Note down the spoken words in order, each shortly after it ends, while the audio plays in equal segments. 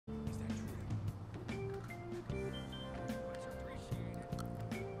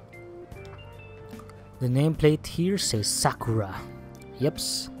The nameplate here says Sakura.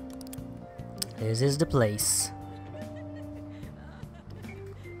 Yeps. This is the place.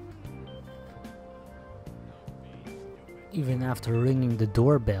 Even after ringing the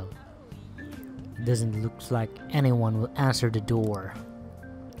doorbell, it doesn't look like anyone will answer the door.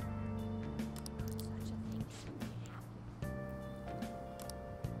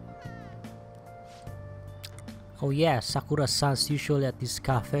 Oh yeah, Sakura-san's usually at this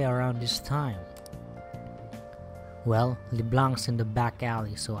cafe around this time. Well, LeBlanc's in the back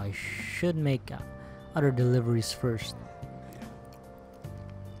alley, so I should make other deliveries first.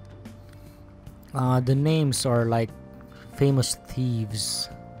 The names are like famous thieves.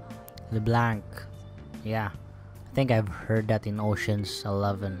 LeBlanc. Yeah, I think I've heard that in Ocean's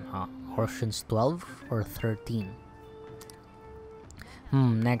 11, Ocean's 12 or 13.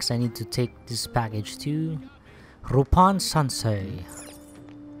 Next I need to take this package to Rupan Sansei.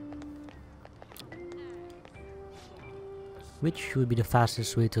 Which would be the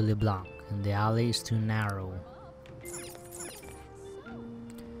fastest way to LeBlanc, and the alley is too narrow.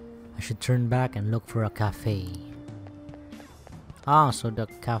 I should turn back and look for a cafe. Ah, so the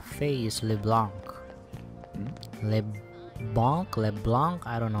cafe is LeBlanc. LeBlanc?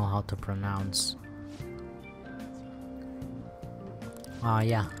 I don't know how to pronounce. Ah,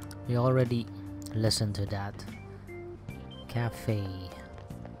 yeah, we already listened to that. Cafe.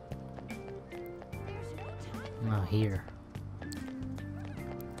 Ah, here.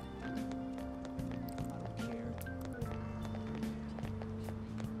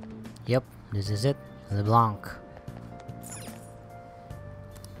 Yep, this is it. LeBlanc.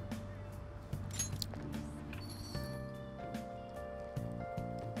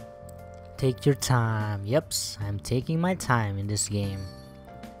 Take your time. Yeps, I'm taking my time in this game.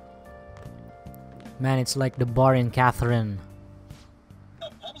 Man, it's like the bar in Catherine. A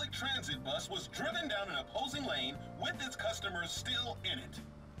public transit bus was driven down an opposing lane with its customers still in it.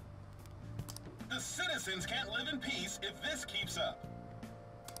 The citizens can't live in peace if this keeps up.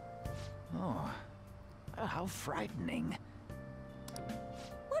 Oh, how frightening.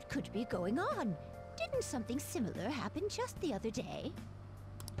 What could be going on? Didn't something similar happen just the other day?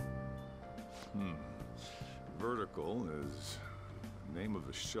 Vertical is the name of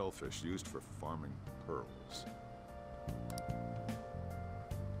a shellfish used for farming pearls.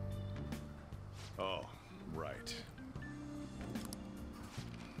 Oh, right.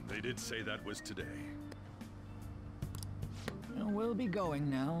 They did say that was today. Well, we'll be going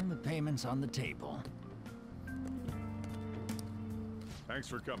now. The payment's on the table. Thanks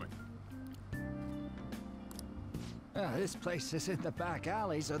for coming. This place is in the back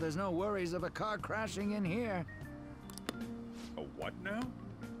alley, so there's no worries of a car crashing in here. A what now?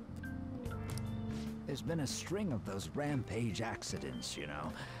 There's been a string of those rampage accidents, you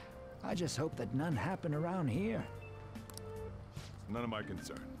know. I just hope that none happen around here. None of my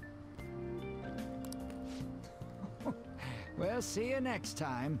concern. We'll see you next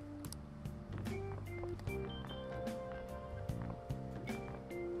time.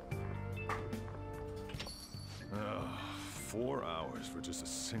 Oh, 4 hours for just a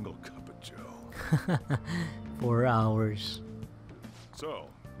single cup of joe. 4 hours. So,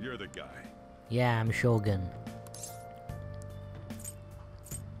 you're the guy. Yeah, I'm Shogun.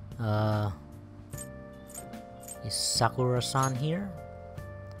 Is Sakura-san here?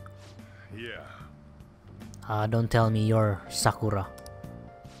 Yeah. Don't tell me you're Sakura.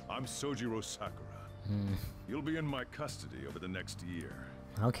 I'm Sojiro Sakura. You'll be in my custody over the next year.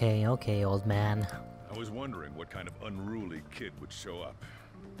 Okay, okay, old man. I was wondering what kind of unruly kid would show up.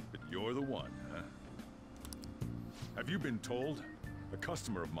 But you're the one, huh? Have you been told? A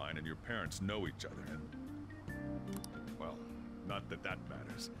customer of mine and your parents know each other, and... well, not that that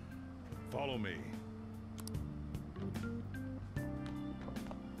matters. Follow me.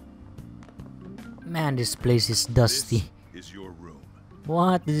 Man, this place is dusty. This is your room.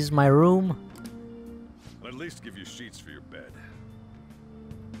 What? This is my room? I'll at least give you sheets for your bed.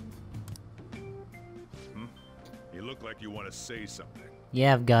 You look like you want to say something.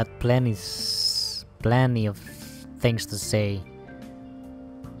 Yeah, I've got plenty of things to say.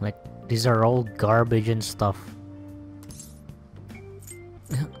 Like, these are all garbage and stuff.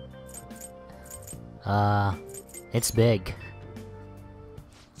 It's big.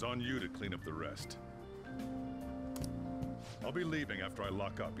 It's on you to clean up the rest. I'll be leaving after I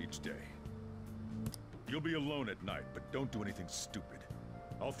lock up each day. You'll be alone at night, but don't do anything stupid.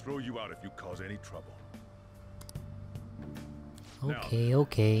 I'll throw you out if you cause any trouble. Okay, now,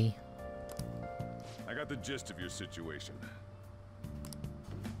 okay. I got the gist of your situation.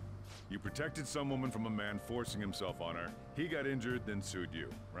 You protected some woman from a man forcing himself on her. He got injured, then sued you,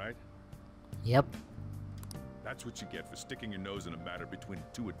 right? Yep. That's what you get for sticking your nose in a matter between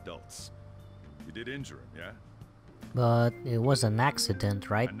two adults. You did injure him, yeah? But it was an accident,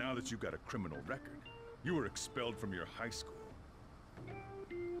 right? And now that you've got a criminal record, you were expelled from your high school.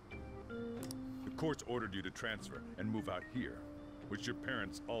 The courts ordered you to transfer and move out here, which your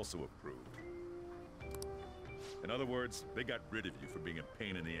parents also approved. In other words, they got rid of you for being a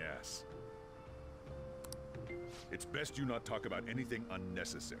pain in the ass. It's best you not talk about anything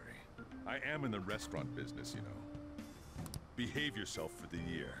unnecessary. I am in the restaurant business, you know. Behave yourself for the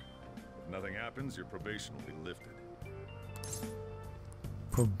year. If nothing happens, your probation will be lifted.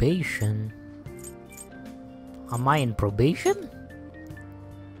 Probation? Am I in probation?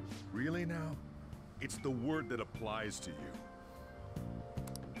 Really now? It's the word that applies to you.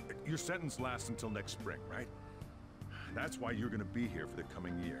 Your sentence lasts until next spring, right? That's why you're gonna be here for the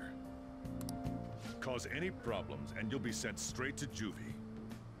coming year. Cause any problems and you'll be sent straight to juvie.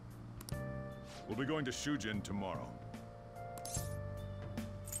 We'll be going to Shujin tomorrow.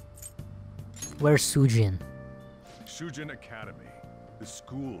 Where's Sujin? Shujin Academy, the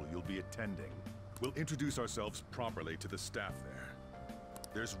school you'll be attending. We'll introduce ourselves properly to the staff there.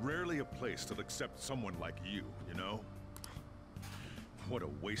 There's rarely a place that'll accept someone like you, you know? What a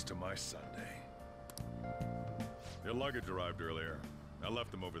waste of my Sunday. Your luggage arrived earlier. I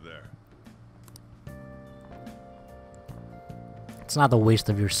left them over there. It's not a waste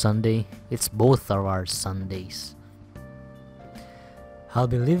of your Sunday. It's both of our Sundays. I'll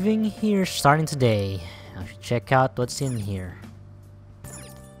be living here starting today. I should check out what's in here.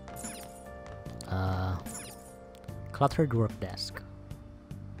 Cluttered work desk.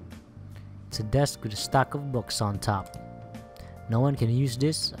 It's a desk with a stack of books on top. No one can use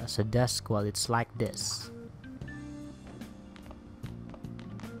this as a desk while it's like this.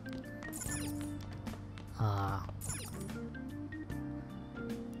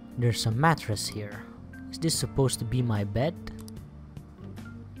 There's a mattress here. Is this supposed to be my bed?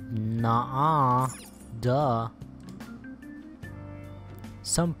 Nuh-uh. Duh.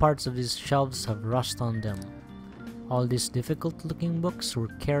 Some parts of these shelves have rust on them. All these difficult-looking books were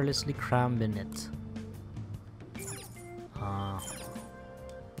carelessly crammed in it.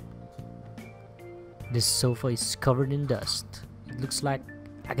 This sofa is covered in dust. It looks like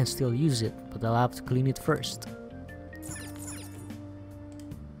I can still use it, but I'll have to clean it first.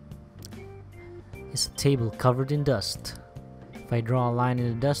 It's a table covered in dust. If I draw a line in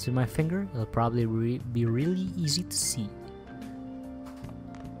the dust with my finger, it'll probably be really easy to see.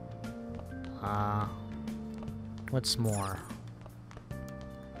 What's more?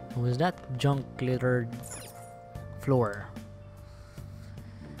 Was that junk littered floor?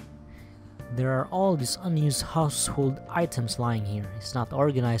 There are all these unused household items lying here. It's not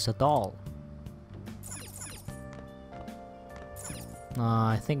organized at all.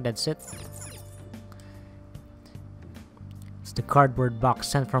 I think that's it. It's the cardboard box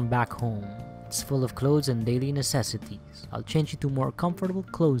sent from back home. It's full of clothes and daily necessities. I'll change it to more comfortable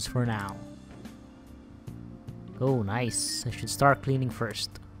clothes for now. Oh, nice. I should start cleaning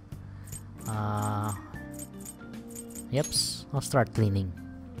first. Yeps, I'll start cleaning.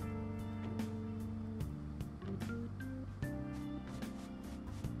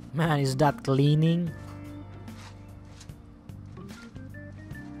 Man, is that cleaning?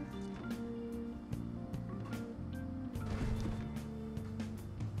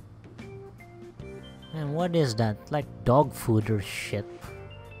 Man, what is that? Like dog food or shit?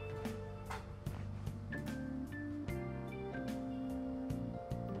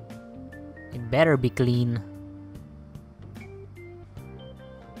 It better be clean.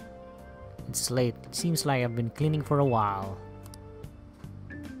 It's late. It seems like I've been cleaning for a while.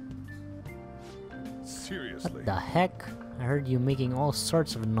 Seriously? What the heck? I heard you making all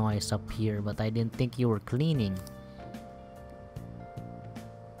sorts of noise up here, but I didn't think you were cleaning.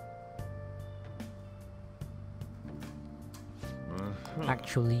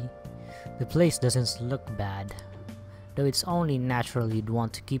 Actually, the place doesn't look bad. Though it's only natural you'd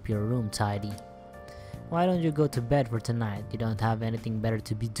want to keep your room tidy. Why don't you go to bed for tonight? You don't have anything better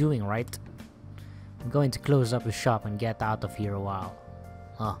to be doing, right? I'm going to close up the shop and get out of here a while.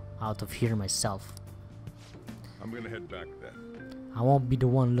 Out of here myself. I'm gonna head back then. I won't be the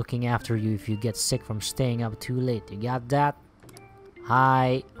one looking after you if you get sick from staying up too late. You got that?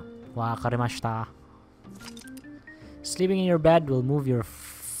 Hi. Wakarimashita. Sleeping in your bed will move you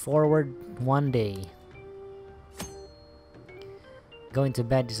forward one day. Going to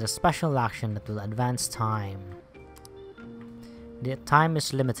bed is a special action that will advance time. The time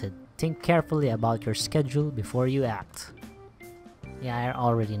is limited. Think carefully about your schedule before you act. Yeah, I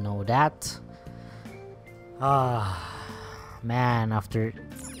already know that. Man, after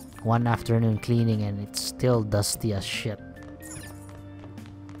One afternoon cleaning and it's still dusty as shit.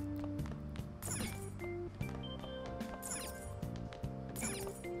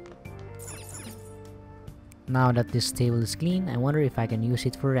 Now that this table is clean, I wonder if I can use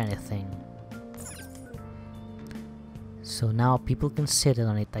it for anything. So now people can sit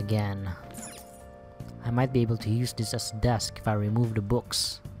on it again. I might be able to use this as a desk if I remove the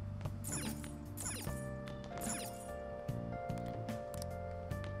books.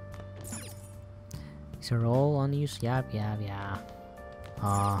 These are all unused. Yeah.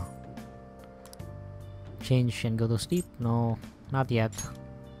 Change and go to sleep? No, not yet.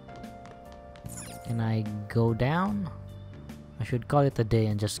 Can I go down? I should call it a day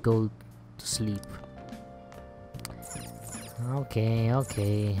and just go to sleep. Okay.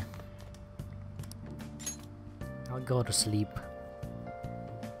 I'll go to sleep.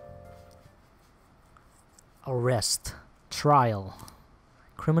 Arrest. Trial.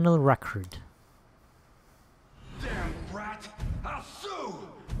 Criminal record. Damn brat! I'll sue!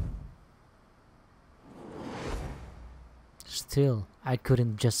 Still, I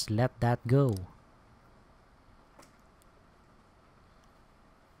couldn't just let that go.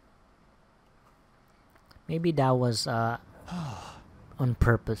 Maybe that was on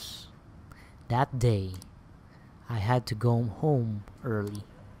purpose. That day, I had to go home early.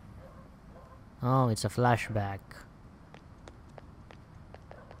 Oh, it's a flashback.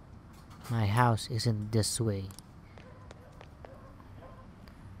 My house isn't this way.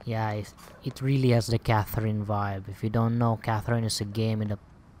 Yeah, it really has the Catherine vibe. If you don't know, Catherine is a game in the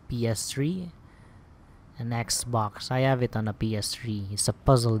PS3 and Xbox. I have it on a PS3. It's a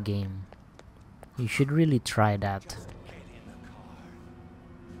puzzle game. You should really try that.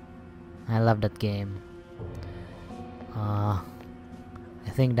 I love that game. I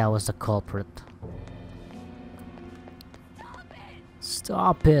think that was the culprit.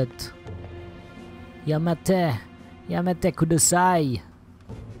 Stop it! Yamete kudasai!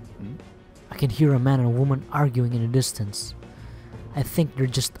 I can hear a man and a woman arguing in the distance. I think they're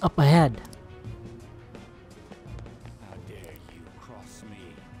just up ahead. How dare you cross me?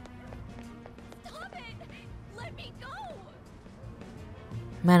 Stop it! Let me go!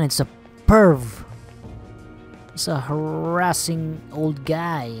 Man, it's a perv. It's a harassing old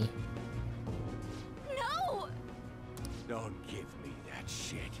guy. No! Don't give me that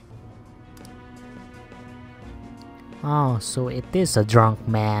shit. Oh, so it is a drunk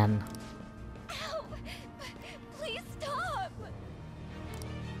man. Ow! Please stop!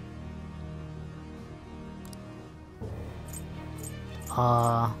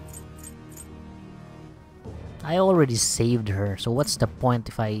 I already saved her, so what's the point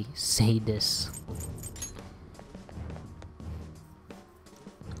if I say this?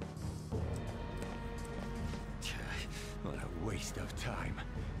 What a waste of time.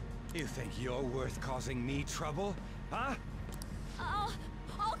 You think you're worth causing me trouble? Huh? I'll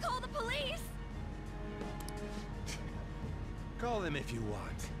call the police! Call them if you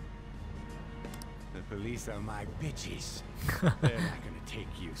want. The police are my bitches. They're not gonna take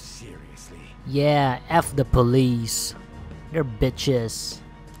you seriously. Yeah, F the police. They're bitches.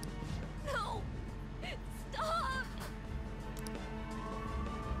 No! Stop!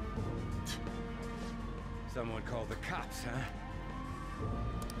 Someone call the cops, huh?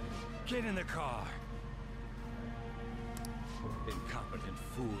 Get in the car. Incompetent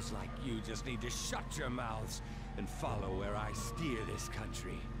fools like you just need to shut your mouths and follow where I steer this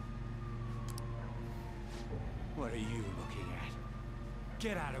country. What are you looking at?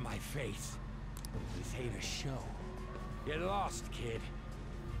 Get out of my face. This ain't a show. Get lost, kid.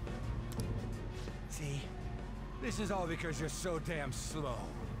 See? This is all because you're so damn slow.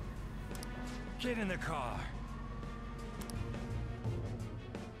 Get in the car.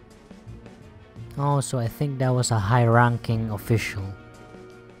 Oh, so I think that was a high-ranking official.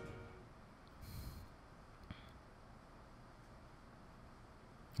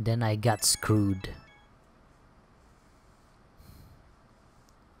 Then I got screwed.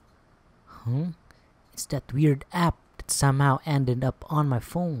 It's that weird app that somehow ended up on my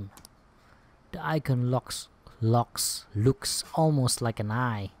phone. The icon looks almost like an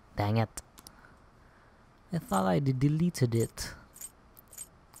eye. Dang it. I thought I deleted it.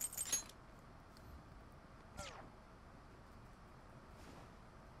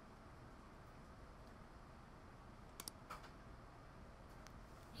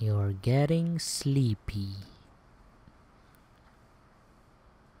 You're getting sleepy.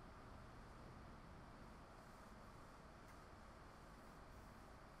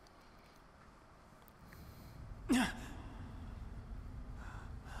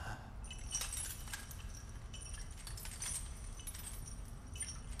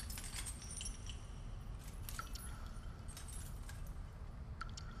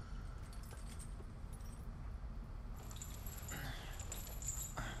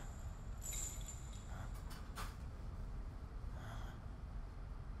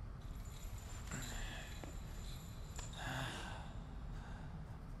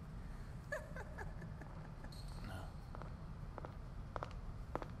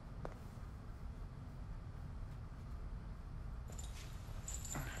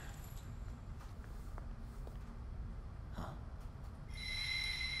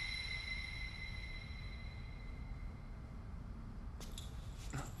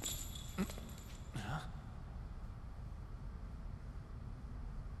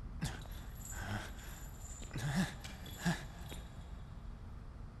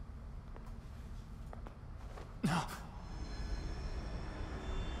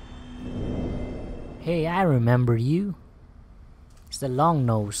 Hey, I remember you. It's the long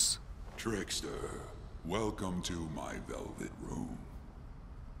nose. Trickster, welcome to my velvet room.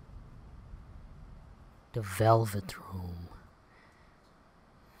 The velvet room.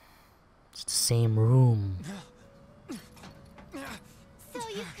 It's the same room. So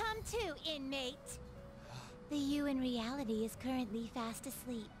you've come too, inmate. The you in reality is currently fast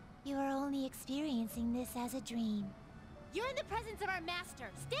asleep. You are only experiencing this as a dream. You're in the presence of our master.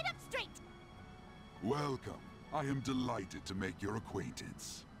 Stand up straight! Welcome. I am delighted to make your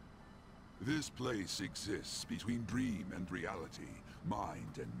acquaintance. This place exists between dream and reality,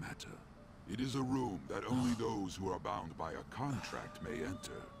 mind and matter. It is a room that only those who are bound by a contract may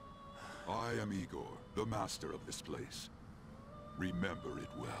enter. I am Igor, the master of this place. Remember it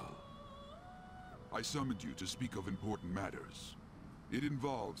well. I summoned you to speak of important matters. It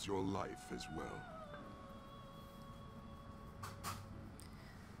involves your life as well.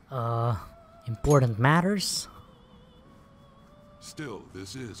 Important matters? Still,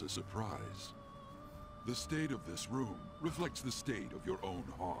 this is a surprise. The state of this room reflects the state of your own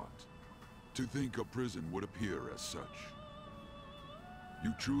heart. To think a prison would appear as such.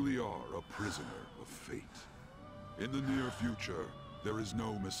 You truly are a prisoner of fate. In the near future, there is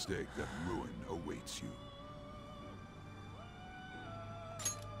no mistake that ruin awaits you.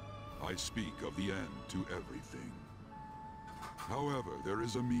 I speak of the end to everything. However, there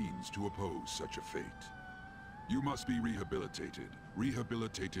is a means to oppose such a fate. You must be rehabilitated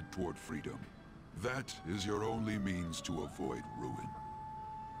toward freedom. That is your only means to avoid ruin.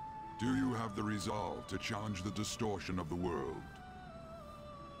 Do you have the resolve to challenge the distortion of the world?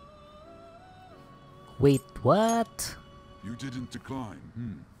 Wait, what? You didn't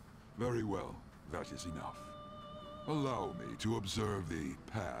decline, Very well, that is enough. Allow me to observe the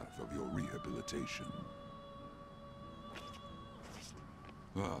path of your rehabilitation.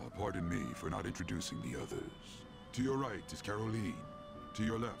 Pardon me for not introducing the others. To your right is Caroline. To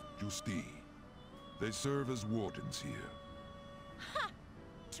your left, Justi. They serve as wardens here. Ha!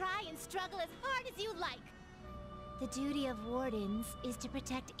 Try and struggle as hard as you like. The duty of wardens is to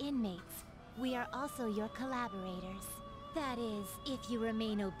protect inmates. We are also your collaborators. That is, if you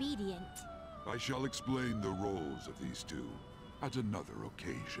remain obedient. I shall explain the roles of these two at another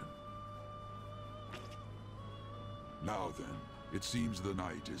occasion. Now then, it seems the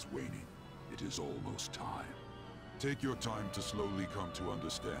night is waning. It is almost time. Take your time to slowly come to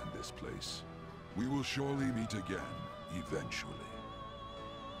understand this place. We will surely meet again, eventually.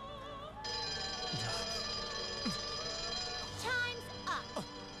 Time's up.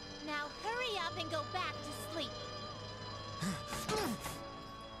 Now hurry up and go back to sleep.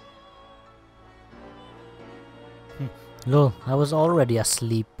 Lol, I was already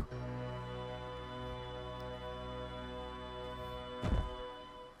asleep.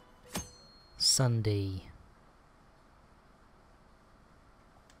 Sunday.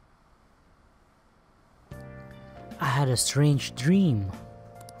 I had a strange dream.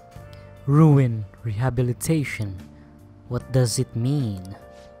 Ruin, rehabilitation. What does it mean?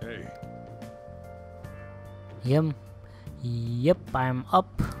 Hey, Yep, I'm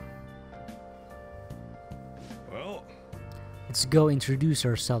up. well, Let's go introduce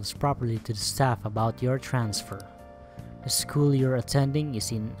ourselves properly to the staff about your transfer. The school you're attending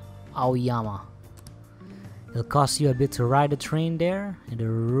is in Aoyama. It'll cost you a bit to ride the train there, and the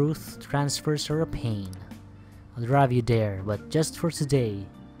route transfers are a pain. I'll drive you there, but just for today,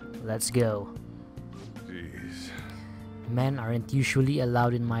 let's go. jeez. Men aren't usually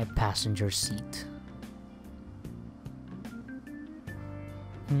allowed in my passenger seat.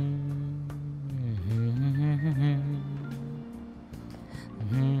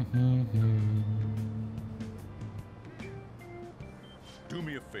 Do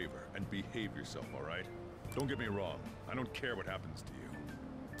me a favor and behave yourself, all right? Don't get me wrong. I don't care what happens to you.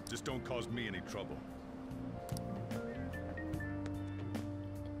 Just don't cause me any trouble.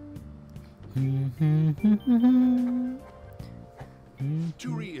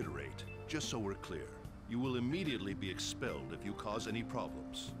 To reiterate, just so we're clear, you will immediately be expelled if you cause any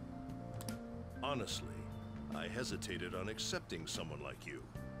problems. Honestly, I hesitated on accepting someone like you,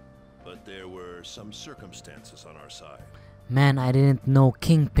 but there were some circumstances on our side. Man, I didn't know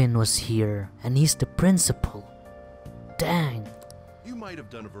Kingpin was here, and he's the principal. Dang. You might have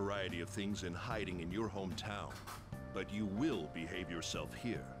done a variety of things in hiding in your hometown, but you will behave yourself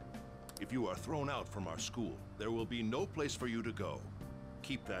here. If you are thrown out from our school, there will be no place for you to go.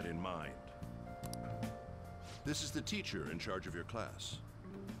 Keep that in mind. This is the teacher in charge of your class.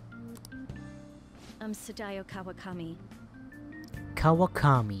 I'm Sadayo Kawakami.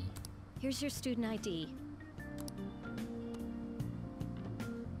 Kawakami. Here's your student ID.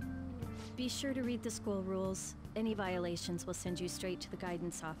 Be sure to read the school rules. Any violations will send you straight to the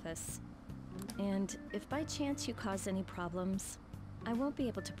guidance office. And if by chance you cause any problems, I won't be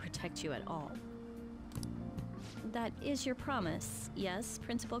able to protect you at all. That is your promise, yes,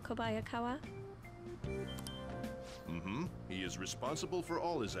 Principal Kobayakawa? Mm-hmm. He is responsible for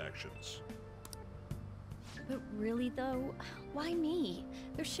all his actions. But really though, why me?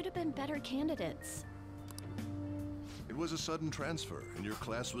 There should have been better candidates. It was a sudden transfer, and your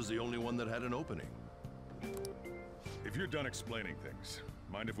class was the only one that had an opening. If you're done explaining things,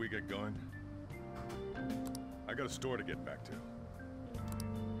 mind if we get going? I got a store to get back to.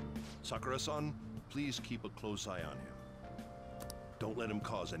 Sakura-san, please keep a close eye on him. Don't let him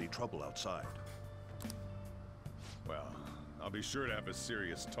cause any trouble outside. Well, I'll be sure to have a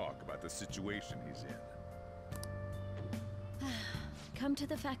serious talk about the situation he's in. Come to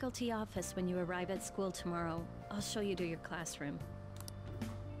the faculty office when you arrive at school tomorrow. I'll show you to your classroom.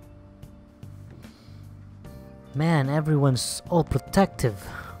 Man, everyone's all protective.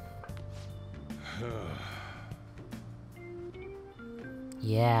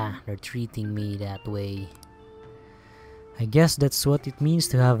 Yeah, they're treating me that way. I guess that's what it means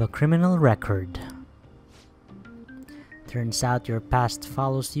to have a criminal record. Turns out your past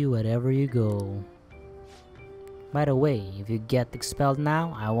follows you wherever you go. By the way, if you get expelled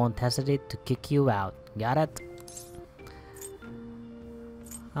now, I won't hesitate to kick you out. Got it?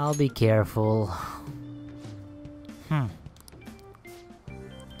 I'll be careful.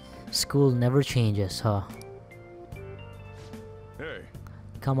 School never changes, huh? Hey.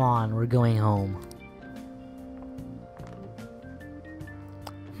 Come on, we're going home.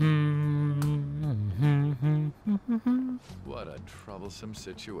 What a troublesome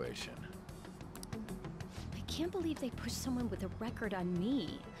situation. I can't believe they pushed someone with a record on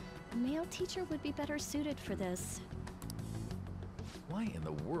me. A male teacher would be better suited for this. Why in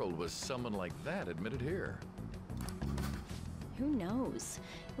the world was someone like that admitted here? Who knows?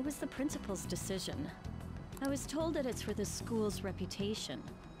 It was the principal's decision. I was told that it's for the school's reputation.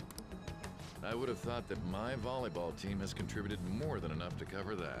 I would have thought that my volleyball team has contributed more than enough to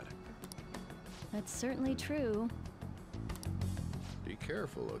cover that. That's certainly true. Be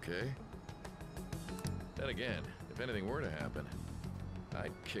careful, okay? Then again, if anything were to happen,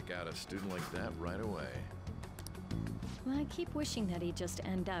 I'd kick out a student like that right away. Well, I keep wishing that he'd just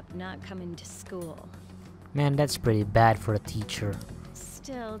end up not coming to school. Man, that's pretty bad for a teacher.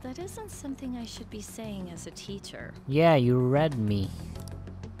 Still, that isn't something I should be saying as a teacher. Yeah, you read me.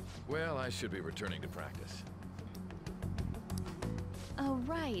 Well, I should be returning to practice. Oh,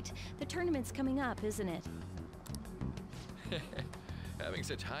 right. The tournament's coming up, isn't it? Having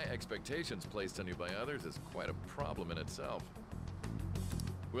such high expectations placed on you by others is quite a problem in itself.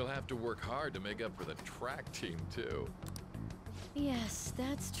 We'll have to work hard to make up for the track team, too. Yes,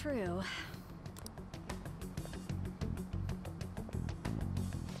 that's true.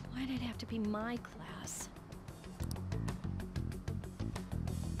 Why'd it have to be my class?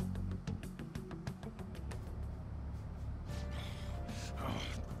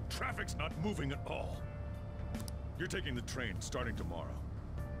 Traffic's not moving at all. You're taking the train starting tomorrow.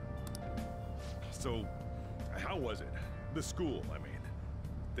 So, how was it? The school, I mean.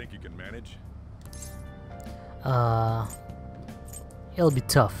 Think you can manage? It'll be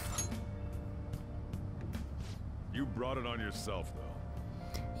tough. You brought it on yourself, though.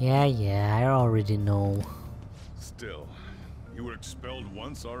 Yeah, I already know. Still, you were expelled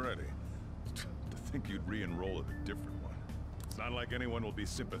once already. To think you'd re-enroll at a different one. It's not like anyone will be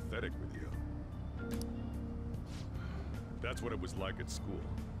sympathetic with you. That's what it was like at school.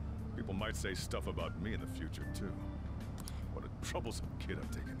 People might say stuff about me in the future, too. What a troublesome kid I'm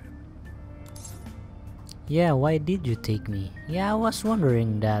taking in. Yeah, why did you take me? Yeah, I was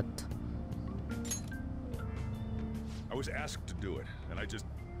wondering that. I was asked to do it, and I just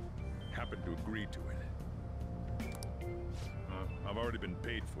happened to agree to it. I've already been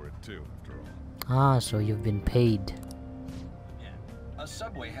paid for it, too, after all. Ah, so you've been paid. A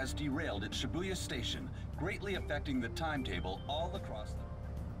subway has derailed at Shibuya Station, greatly affecting the timetable all across the...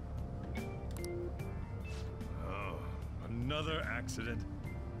 Oh, another accident?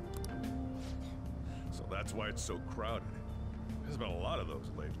 So that's why it's so crowded. There's been a lot of those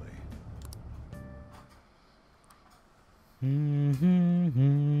lately. The inbound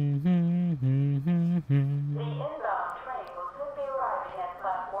train will soon be arriving at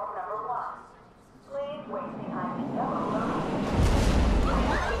platform number 1. Please wait behind the yellow line.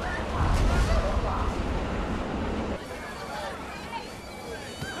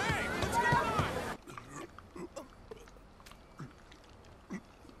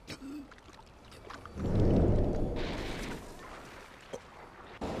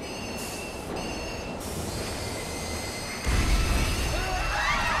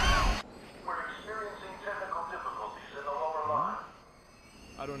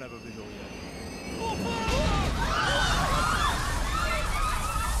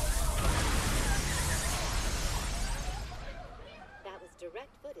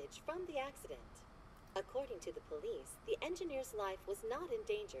 damage from the accident. According to the police, the engineer's life was not in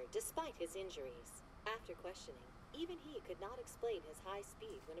danger despite his injuries. After questioning, even he could not explain his high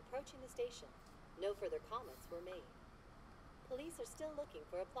speed when approaching the station. No further comments were made. Police are still looking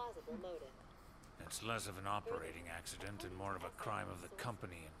for a plausible motive. It's less of an operating accident and more of a crime of the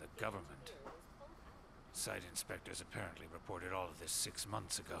company and the government. Site inspectors apparently reported all of this 6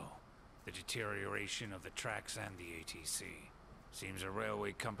 months ago. The deterioration of the tracks and the ATC. Seems a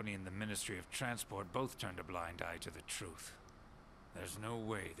railway company and the Ministry of Transport both turned a blind eye to the truth. There's no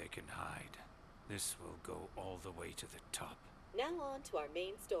way they can hide. This will go all the way to the top. Now on to our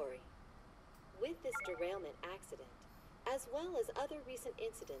main story. With this derailment accident, as well as other recent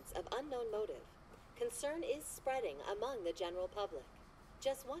incidents of unknown motive, concern is spreading among the general public.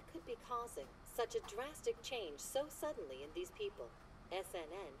 Just what could be causing such a drastic change so suddenly in these people?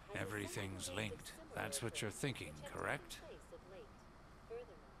 SNN has Everything's linked. That's what you're thinking, correct?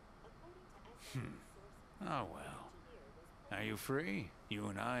 Oh well. Are you free? You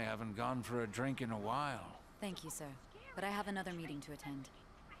and I haven't gone for a drink in a while. Thank you, sir. But I have another meeting to attend.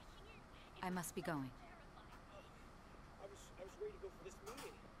 I must be going. I was ready to go for this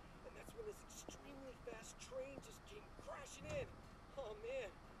meeting, and that's when this extremely fast train just came crashing in. Oh man,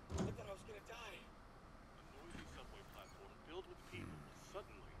 I thought I was gonna die. A noisy subway platform filled with people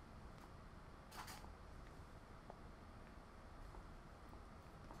suddenly.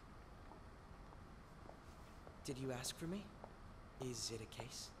 Did you ask for me? Is it a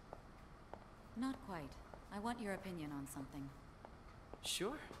case? Not quite. I want your opinion on something.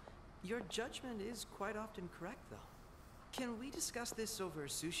 Sure. Your judgment is quite often correct, though. Can we discuss this over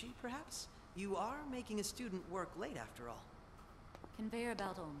sushi, perhaps? You are making a student work late, after all. Conveyor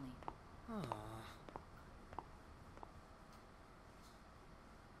belt only. Aww.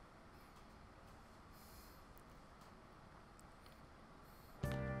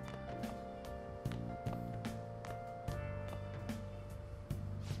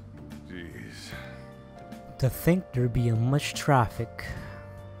 Jeez. To think there'd be much traffic.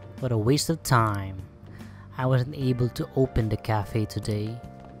 What a waste of time. I wasn't able to open the cafe today.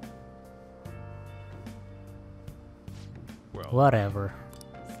 Well, whatever.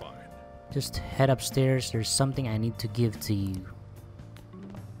 Fine. Just head upstairs. There's something I need to give to you.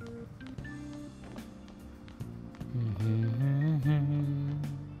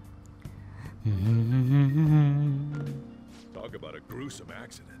 Talk about a gruesome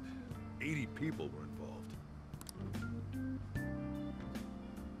accident. 80 people were involved.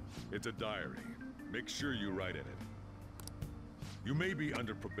 It's a diary. Make sure you write in it. You may be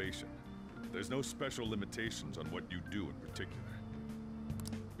under probation. There's no special limitations on what you do in particular.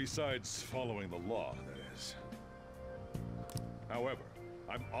 Besides following the law, that is. However,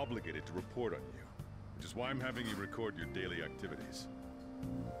 I'm obligated to report on you, which is why I'm having you record your daily activities.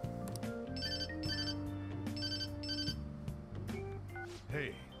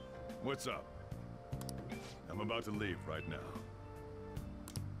 Hey, what's up? I'm about to leave right now.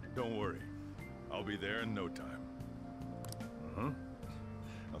 Don't worry, I'll be there in no time.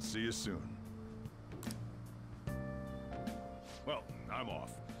 I'll see you soon. Well, I'm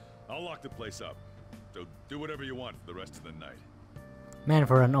off. I'll lock the place up, so do whatever you want for the rest of the night. Man,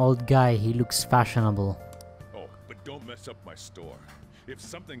 for an old guy, he looks fashionable. Oh, but don't mess up my store. If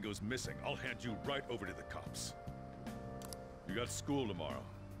something goes missing, I'll hand you right over to the cops. You got school tomorrow.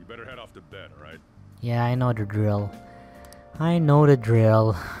 You better head off to bed, all right? Yeah, I know the drill. I know the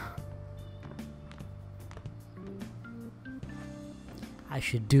drill. I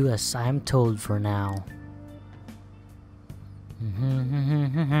should do as I am told for now.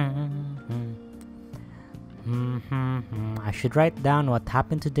 I should write down what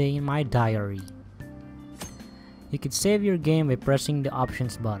happened today in my diary. You can save your game by pressing the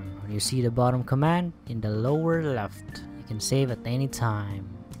options button. When you see the bottom command in the lower left, you can save at any time.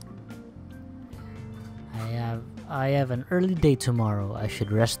 I have an early day tomorrow. I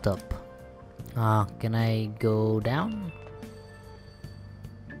should rest up. Can I go down?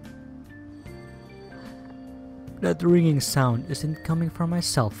 That ringing sound isn't coming from my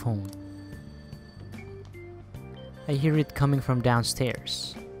cell phone. I hear it coming from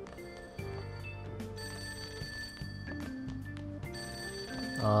downstairs.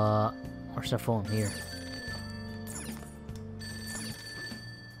 Where's the phone? Here.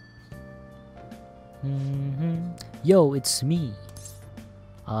 Yo, it's me.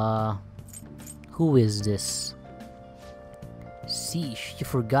 Who is this? Sheesh, you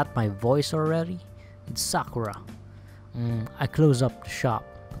forgot my voice already? It's Sakura. I closed up the shop,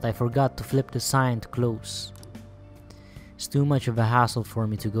 but I forgot to flip the sign to close. It's too much of a hassle for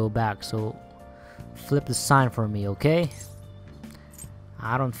me to go back, so flip the sign for me, okay?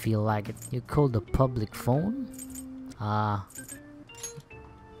 I don't feel like it. You called the public phone?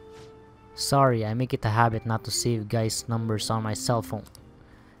 Sorry, I make it a habit not to save guys' numbers on my cell phone.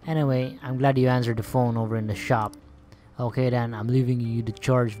 Anyway, I'm glad you answered the phone over in the shop. Okay then, I'm leaving you the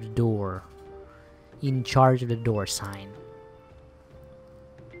charge of the door. In charge of the door sign.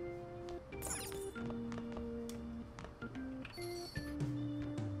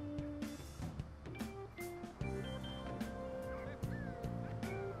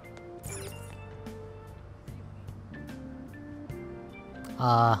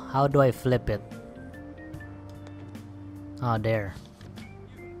 How do I flip it? Oh, there.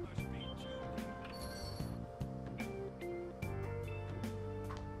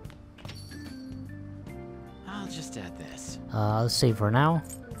 I'll just add this. I'll save for now.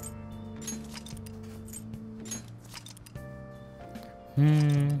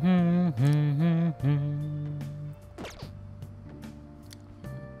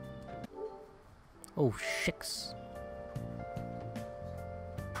 Oh, shicks.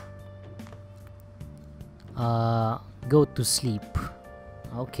 Go to sleep.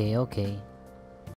 Okay, okay.